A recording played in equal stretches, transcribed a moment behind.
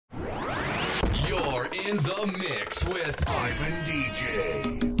You're in the mix with Ivan DJ.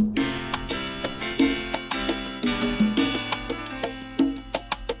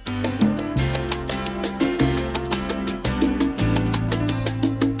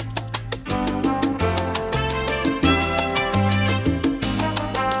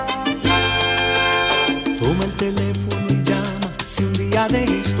 Toma el teléfono y llama, si un día de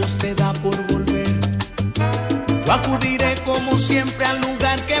estos te da por volver. Yo acudiré como siempre al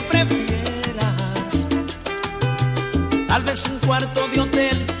lugar que prefieras. Tal vez un cuarto de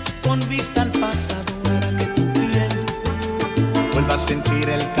hotel con vista al pasado hará que tu piel vuelva a sentir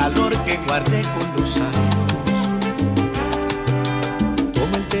el calor que guardé con los años.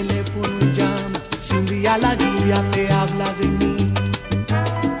 Toma el teléfono y llama, si un día la lluvia te habla de mí.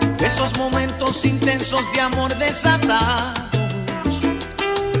 Esos momentos intensos de amor desatados,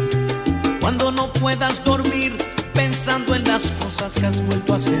 cuando no puedas dormir pensando en las cosas que has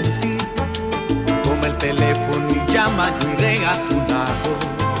vuelto a sentir. Toma el teléfono y llama, yo iré a tu lado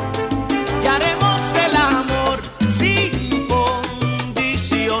y haremos el amor sin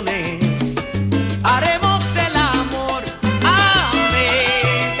condiciones. Haremos el amor a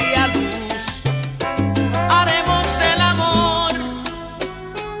media luz. Haremos el amor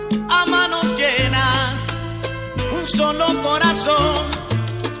a manos llenas. Un solo corazón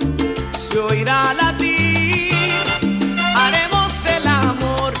se oirá latir. Haremos el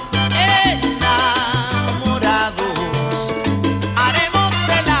amor enamorados. Haremos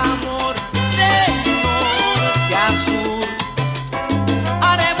el amor de norte a sur.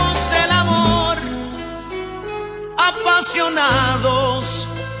 Haremos el amor apasionados,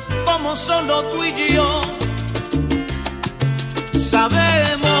 como solo tú y yo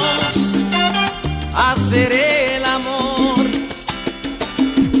sabemos hacer el amor.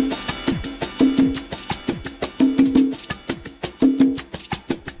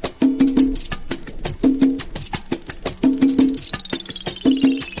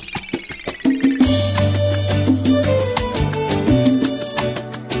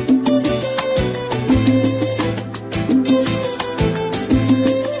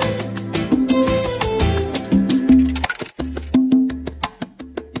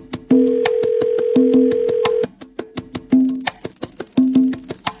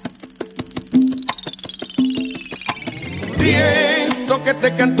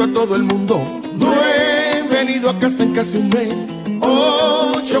 Te canto a todo el mundo. No he venido a casa en casi un mes.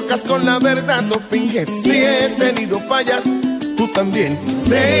 8 con la verdad, no finges. Si he tenido fallas, tú también.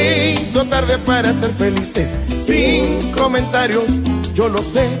 6 tarde para ser felices. 5 comentarios, yo lo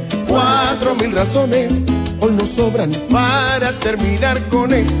sé. 4000 razones hoy nos sobran para terminar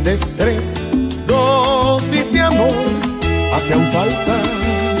con este estrés. Dosis de amor hacían falta,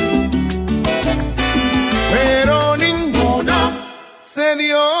 pero ninguna se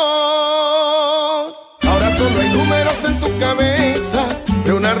dio. Ahora solo hay números en tu cabeza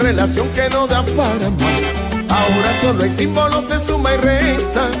de una relación que no da para más. Ahora solo hay símbolos de suma y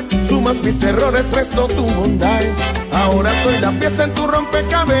resta. Sumas mis errores, resto tu bondad. Ahora soy la pieza en tu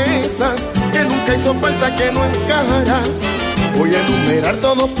rompecabezas que nunca hizo falta, que no encajará. Voy a enumerar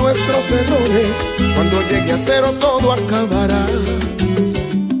todos nuestros errores. Cuando llegue a cero todo acabará.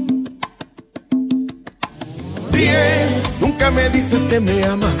 10, nunca me dices que me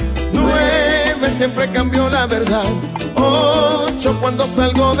amas. 9, siempre cambio la verdad. 8, cuando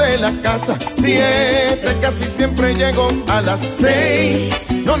salgo de la casa. 7, casi siempre llego a las 6.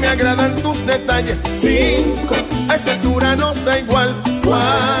 No me agradan tus detalles. 5, a esta altura nos da igual.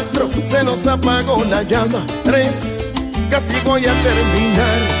 4, se nos apagó la llama. 3, casi voy a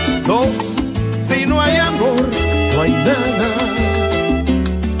terminar. 2, si no hay amor, no hay nada.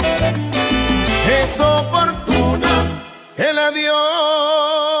 Es oportuno el adiós.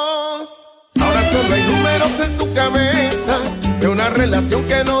 Ahora solo hay números en tu cabeza de una relación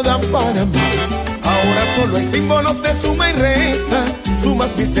que no da para más. Ahora solo hay símbolos de suma y resta.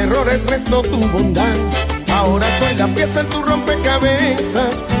 Sumas mis errores, resto tu bondad. Ahora soy la pieza en tu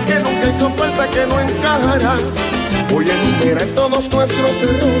rompecabezas que nunca hizo falta, que no encajará. Voy a enumerar todos nuestros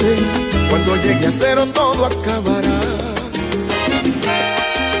errores. Cuando llegue a cero todo acabará.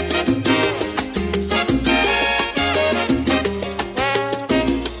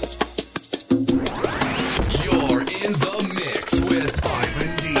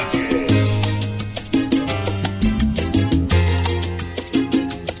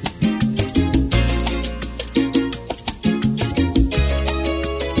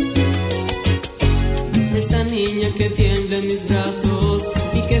 Que tiende mis brazos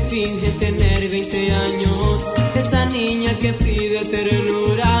y que finge tener 20 años. Esa niña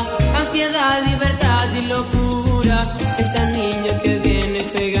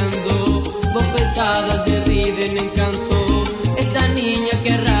miradas derriden encanto. Esa niña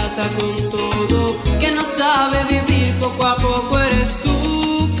que arrasa con todo, que no sabe vivir, poco a poco eres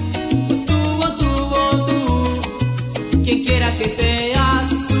tú. Quien quiera que seas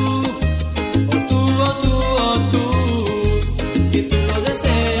tú, o tú, si tú lo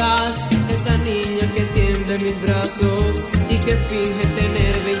deseas. Esa niña que tiende mis brazos y que finge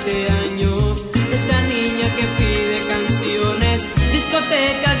tener 20 años. Esa niña que pide canciones,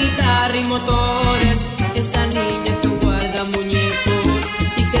 discoteca, guitarra y motores. Esa niña que guarda muñecos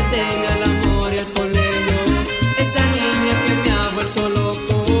y que tenga el amor y el colegio. Esa niña que me ha vuelto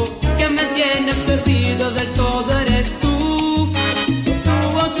loco, que me tiene absorbido del todo, eres tú.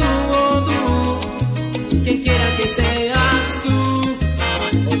 Quien quiera que seas tú,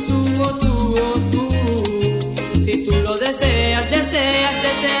 o tú, si tú lo deseas, deseas.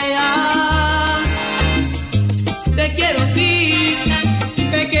 Te quiero así,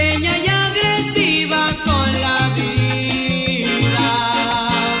 pequeña y agresiva con la vida,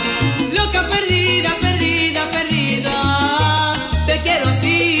 loca, perdida. Te quiero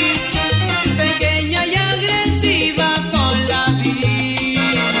así, pequeña y agresiva con la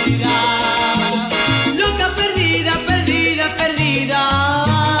vida, loca, perdida.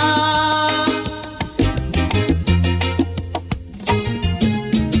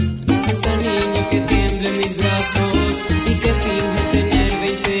 Esa niña que tiembla en mis brazos y que finge tener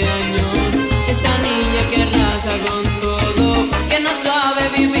 20 años. Esta niña que arrasa con todo, que no sabe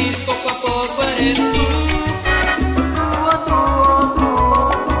vivir, poco a poco eres tú.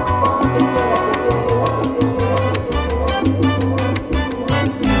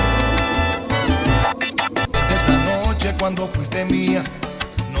 Esa noche cuando fuiste mía,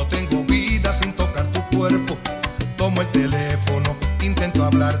 no tengo vida sin tocar tu cuerpo. Tomo el teléfono, intento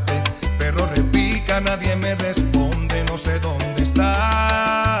hablarte, pero repica, nadie me responde, no sé dónde estás.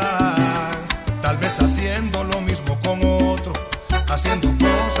 Tal vez haciendo lo mismo con otro, haciendo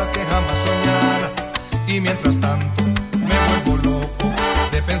cosas que jamás soñara. Y mientras tanto me vuelvo loco,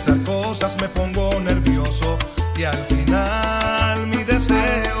 de pensar cosas me pongo nervioso. Y al final mi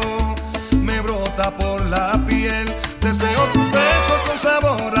deseo me brota por la piel. Deseo tus besos con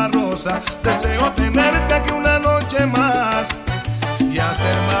sabor a rosa, deseo tenerte aquí una noche más y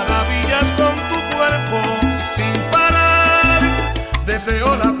hacer maravillas con tu cuerpo sin parar.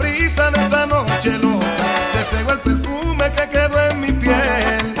 Deseo la brisa de esa noche loca, deseo el perfume que quedó en mi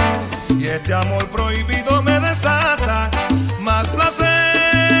piel. Y este amor prohibido me desata más placer.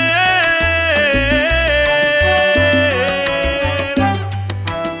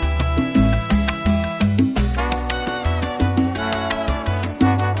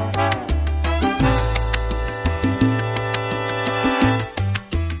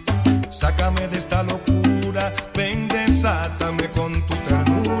 Sácame de esta locura, ven, desátame con tu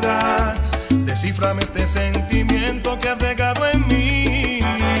ternura. Descíframe este sentimiento que has regado en mí.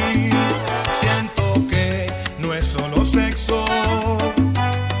 Siento que no es solo sexo.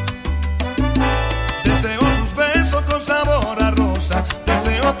 Deseo tus besos con sabor a rosa,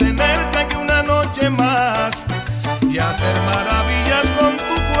 deseo tenerte aquí una noche más y hacer maravillas con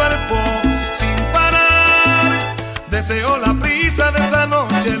tu cuerpo sin parar. Deseo la brisa de esa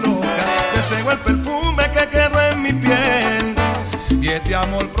noche loca, deseo el perfume que quedó en mi piel. Y este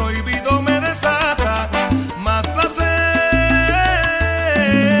amor prohibido me desata más placer.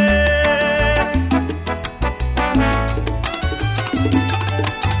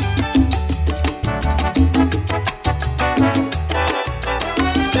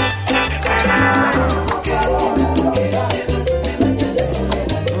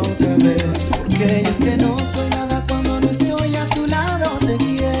 Otra vez, porque es que no soy nada cuando no estoy a tu lado. Te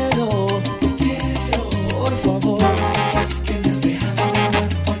quiero, por favor. Es que me has dejado amar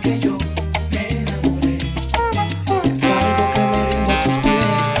porque yo me enamoré. Es algo que me rindo a tus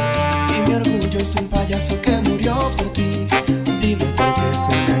pies y mi orgullo es un payaso que murió por ti. Dime por qué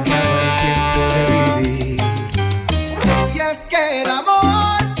se me acaba el tiempo de vivir. Y es que el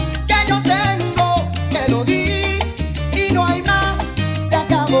amor que yo tengo te lo di y no hay más. Se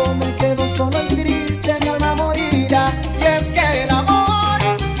acabó, me quedo solo y triste, mi alma morirá. Y es que el amor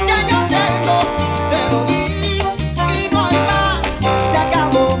que yo tengo te lo di y no hay más. Se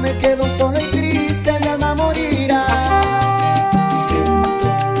acabó, me quedo solo y triste, mi alma morirá.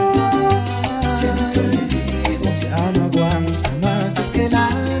 Siento y vivo, ya no aguanta más. Es que el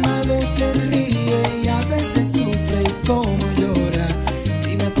alma a veces ríe y a veces sufre y como llora.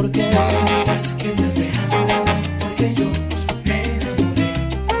 Dime por qué. Es que me has dejado amar porque yo me enamoré.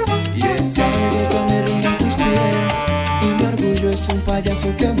 Y es algo que me rinde a tus pies y mi orgullo es un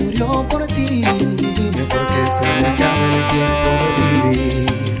payaso que murió por ti. Dime por qué se me acaba el tiempo de vivir.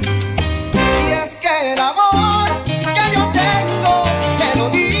 Y es que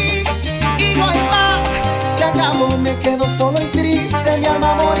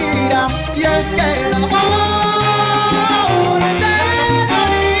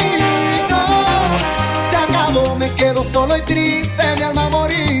solo y triste mi alma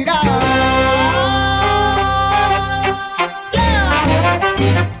morirá.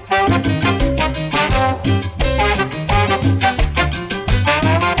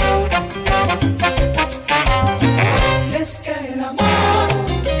 Y es que el amor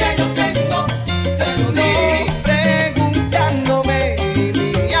que yo tengo te lo di Preguntándome,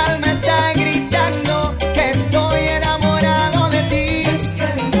 mi alma está gritando que estoy enamorado de ti. Es que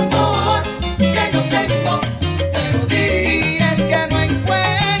el amor que yo tengo te lo di. Y es que no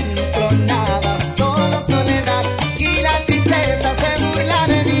encuentro nada, solo soledad y la tristeza se burla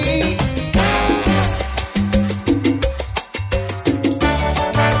de mí.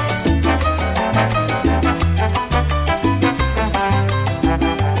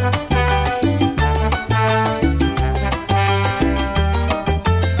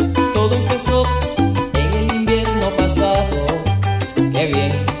 Todo empezó en el invierno pasado. Qué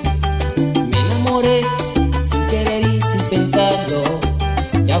bien, me enamoré sin querer y sin pensarlo.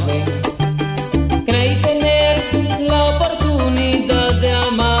 Ya ven, creí tener la oportunidad de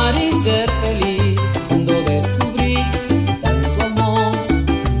amar y ser feliz cuando descubrí tanto amor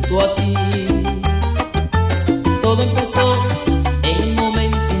junto a ti. Todo empezó en el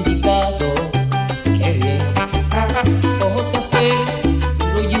momento indicado. Qué bien, ojos café,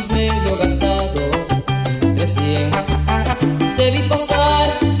 rollis medio gastado, recién te vi pasar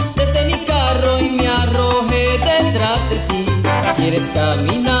desde mi carro y me arrojé detrás de ti. ¿Quieres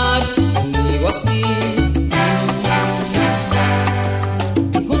caminar conmigo así?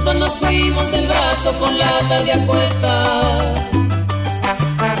 Y juntos nos fuimos del brazo con la tarde a cuestas.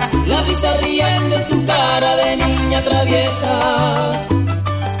 La brisa riendo en tu cara de niña traviesa.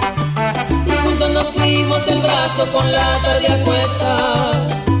 Y juntos nos fuimos del brazo con la tarde a cuestas.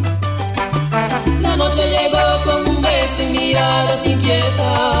 La noche llegó con un beso y miradas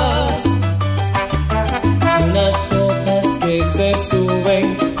inquietas. Unas copas que se suben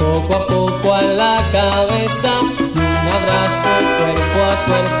poco a poco a la cabeza. Un abrazo cuerpo a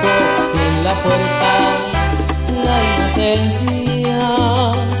cuerpo y en la puerta la inocencia.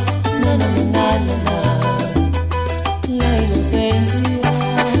 Na, na, na, na, na, na. La inocencia.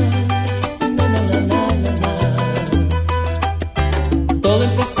 Na, na, na, na, na, na. Todo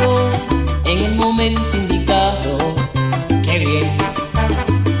empezó en el momento indicado. Qué bien,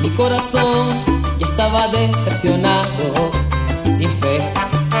 mi corazón ya estaba decepcionado, sin fe.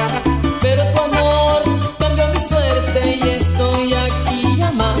 Pero tu amor cambió mi suerte y estoy aquí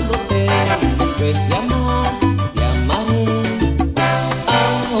llamándote. Después de amar, te amaré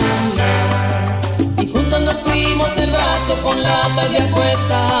aún más. Y juntos nos fuimos del brazo con la tarde a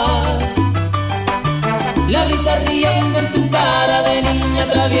cuestas. La brisa riendo en tu cara de niña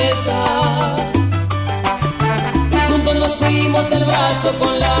traviesa. Y juntos nos fuimos del brazo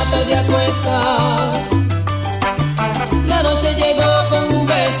con la tarde a cuestas. La noche llegó con un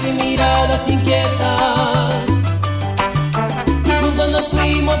beso y miradas inquietas. Y juntos nos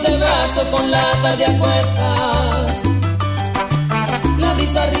fuimos del brazo con la tarde a cuestas. La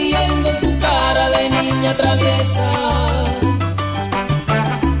brisa riendo en tu cara de niña traviesa.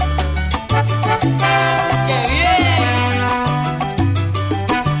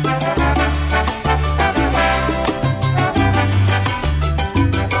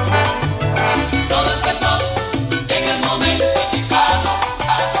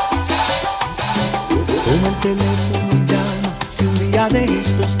 Toma el teléfono y llama, si un día de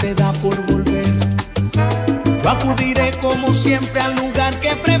estos te da por volver. Yo acudiré como siempre al lugar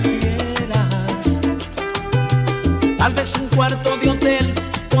que prefieras. Tal vez un cuarto de hotel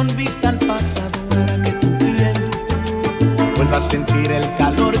con vista al pasado para que tu piel vuelva a sentir el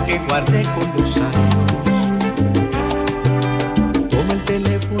calor que guardé con los años. Toma el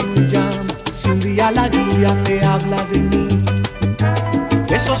teléfono y llama, si un día la lluvia te habla de mí.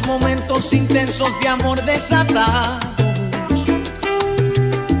 Esos momentos intensos de amor desatados,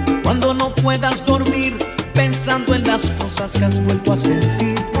 cuando no puedas dormir pensando en las cosas que has vuelto a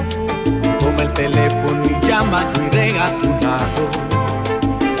sentir. Toma el teléfono y llama, yo iré a tu lado.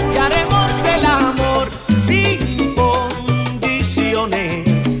 Y haremos el amor sin condiciones.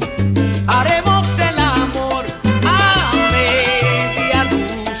 Haremos el amor a media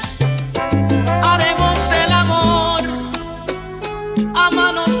luz. Haremos el amor a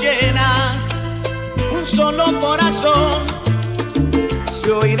manos llenas. Un solo corazón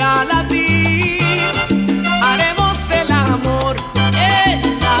se oirá latir. Haremos el amor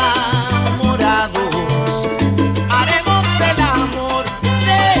enamorados. Haremos el amor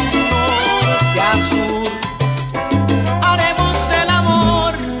de norte a sur. Haremos el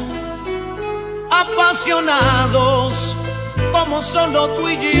amor apasionados como solo tú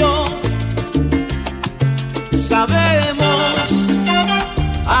y yo. sabemos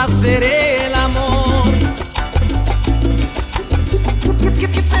hacer el amor.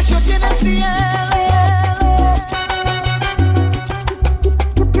 ¿Qué precio tiene el cielo?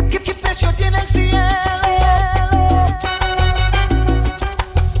 ¿Qué precio tiene el cielo?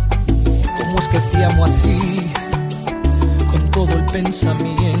 ¿Cómo es que te amo así, con todo el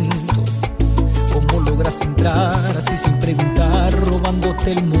pensamiento? ¿Cómo lograste entrar así sin preguntar,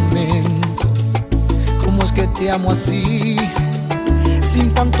 robándote el momento? ¿Cómo es que te amo así,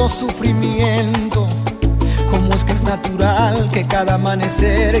 sin tanto sufrimiento? ¿Cómo es que es natural que cada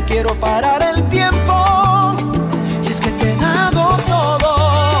amanecer quiero parar el tiempo? Y es que te he dado todo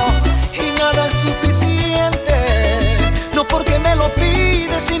y nada es suficiente, no porque me lo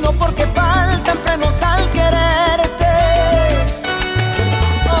pides, sino porque faltan frenos al quererte.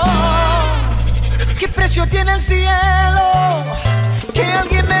 Oh, ¿qué precio tiene el cielo? Que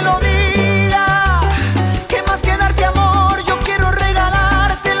alguien me lo diga. ¿Qué más que darte amor? Yo quiero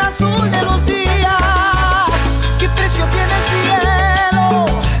regalarte el azul de los días. ¿Qué precio tiene el cielo?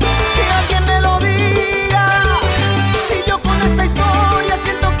 Que alguien me lo diga. Si yo con esta historia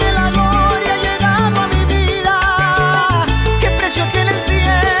siento que la gloria ha llegado a mi vida. ¿Qué precio tiene el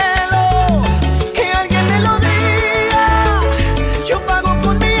cielo? Que alguien me lo diga. Yo pago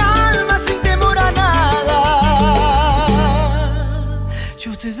con mi alma sin temor a nada.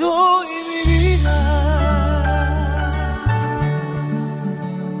 Yo te doy mi vida.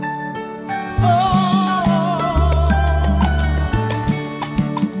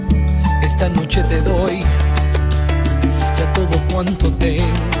 Esta noche te doy ya todo cuanto tengo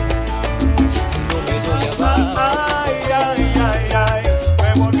y no me doy abajo. Ay, ay, ay, ay, me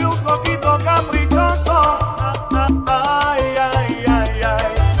volví un poquito caprichoso. Ay, ay, ay,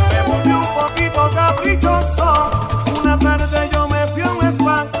 ay, me volví un poquito caprichoso. Una tarde yo me fui a un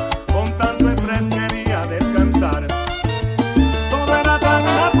spa, con tanto estrés quería descansar. Todo era tan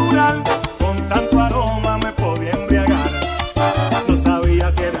natural, con tanto aroma me podía embriagar. No sabía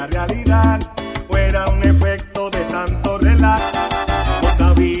si era realidad o era un efecto de tanto relax. No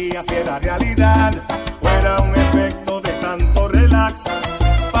sabía si era realidad o era un efecto de tanto relax.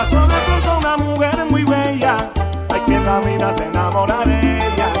 Pasó de pronto una mujer muy bella, ay que la vida se enamora de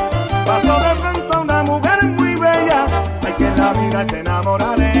ella. Pasó de pronto una mujer muy bella, ay que la vida se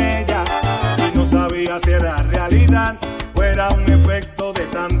enamora de ella. Y no sabía si era realidad o era un efecto de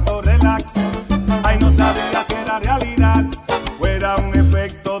tanto relax. Ay, no sabía si era realidad o era un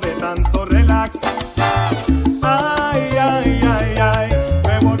efecto de tanto relax. Ay, ay, ay, ay,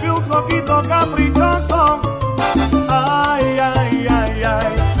 me volví un poquito caprichoso. Ay, ay, ay,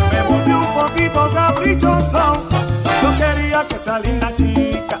 ay, me volví un poquito caprichoso. Yo quería que esa linda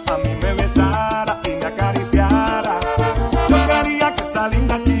chica a mí me besara y me acariciara. Yo quería que esa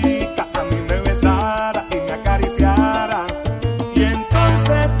linda chica a mí me besara y me acariciara. Y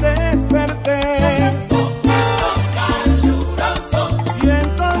entonces desperté. Y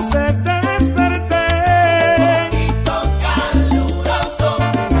entonces desperté.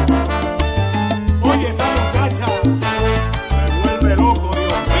 Oye, esa muchacha me vuelve loco,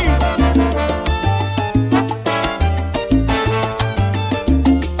 Dios mío.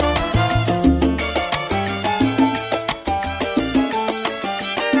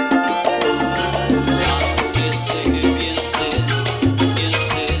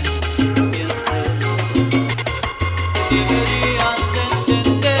 Deberías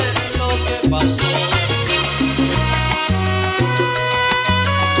entender lo que pasó.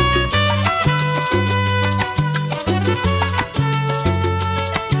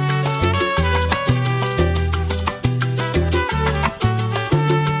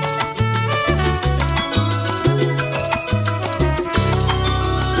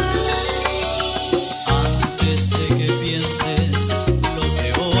 Antes de que pienses lo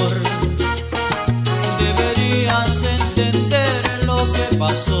peor, deberías entender lo que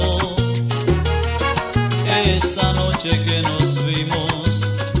pasó. Esa noche que nos vimos,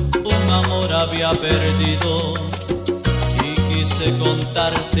 un amor había perdido y quise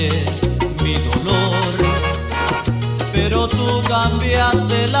contarte mi dolor, pero tú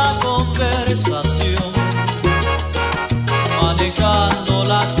cambiaste la conversación, manejando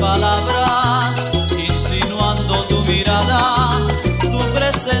las palabras, insinuando tu mirada. Tu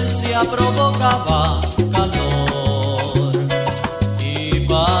presencia provocaba calor y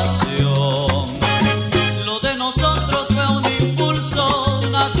pasión. Lo de nosotros fue un impulso,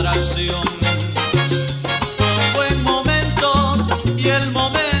 una atracción. Fue un buen momento y el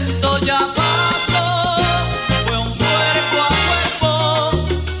momento ya pasó. Fue un cuerpo a cuerpo,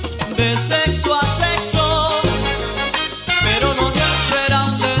 de sexo a sexo, pero lo nuestro era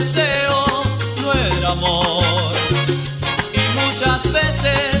un deseo, no era amor.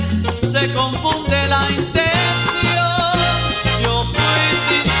 se confunde la intención. Yo fui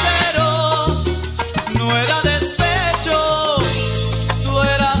sincero, no era despecho. Tú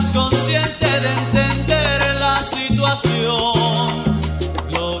eras consciente de entender la situación.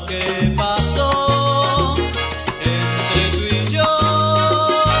 Lo que pasó entre tú y yo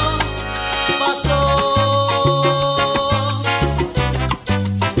pasó.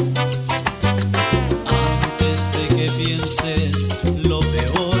 Antes de que pienses lo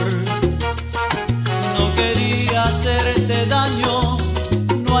peor, no quería hacerte daño,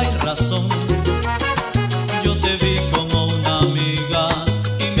 no hay razón. Yo te vi como una amiga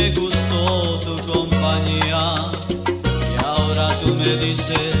y me gustó tu compañía. Y ahora tú me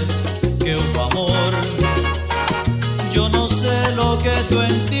dices que hubo amor. Yo no sé lo que tú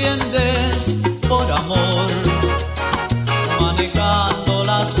entiendes por amor. Manejando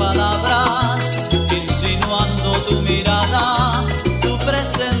las palabras, insinuando tu mirada, tu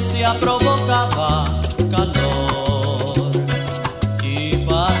presencia provocaba calor y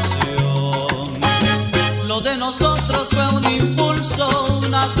pasión. Lo de nosotros fue un impulso,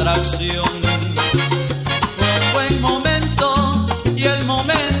 una atracción. Fue un buen momento y el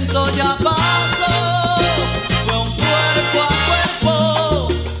momento ya pasó. Fue un cuerpo a cuerpo,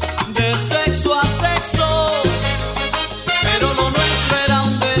 de sexo a sexo. Pero lo nuestro era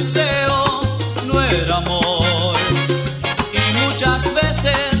un deseo, no era amor. Y muchas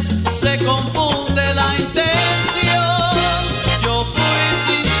veces se confunde la intención. Yo fui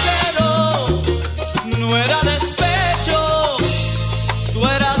sincero, no era despecho. Tú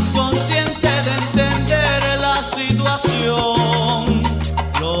eras consciente de entender la situación.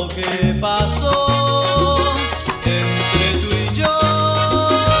 Lo que pasó entre tú y yo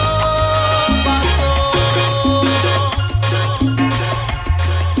pasó.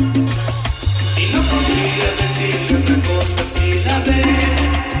 Y no podría decirle otra cosa si la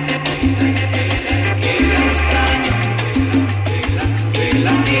veo, que la extraño, que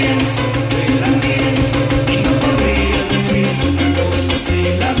la pienso, y no podría decirle otra cosa si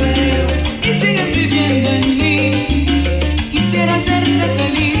la veo. Y sigues viviendo en mí, quisiera hacerte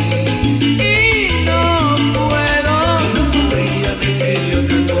feliz y no puedo. Y no podría decirle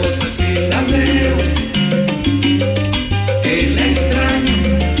otra cosa si la veo, que la extraño,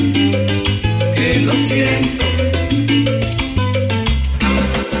 que lo siento.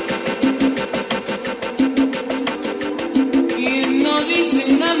 ¿Quién no dice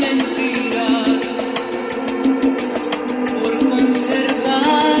una mentira por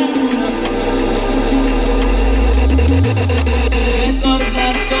conservar una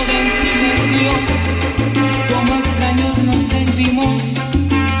recordar todo en silencio? Como extraños nos sentimos,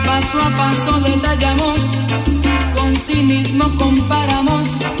 paso a paso detallamos, con sí mismo comparamos,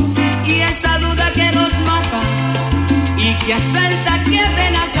 y esa duda que nos mata y que asalta, que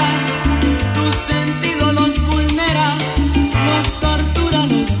amenaza, tu sentido nos vulnera, nos tortura,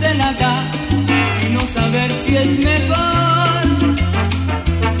 nos delata, y no saber si es mejor.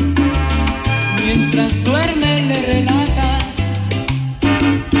 Mientras duerme le relatas,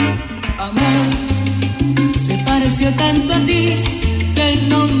 amor, se pareció tanto a ti que el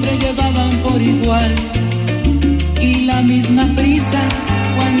nombre llevaban por igual, y la misma prisa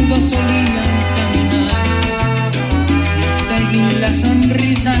cuando solían caminar, y hasta y la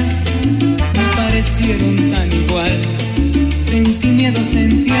sonrisa me parecieron tan igual. Sentí miedo,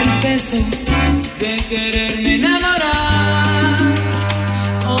 sentí el peso de quererme enamorar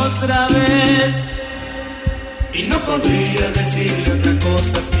otra vez. Y no podría decirle otra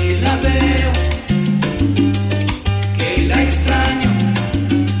cosa si la veo, que la extraño,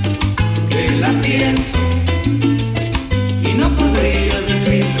 que la pienso,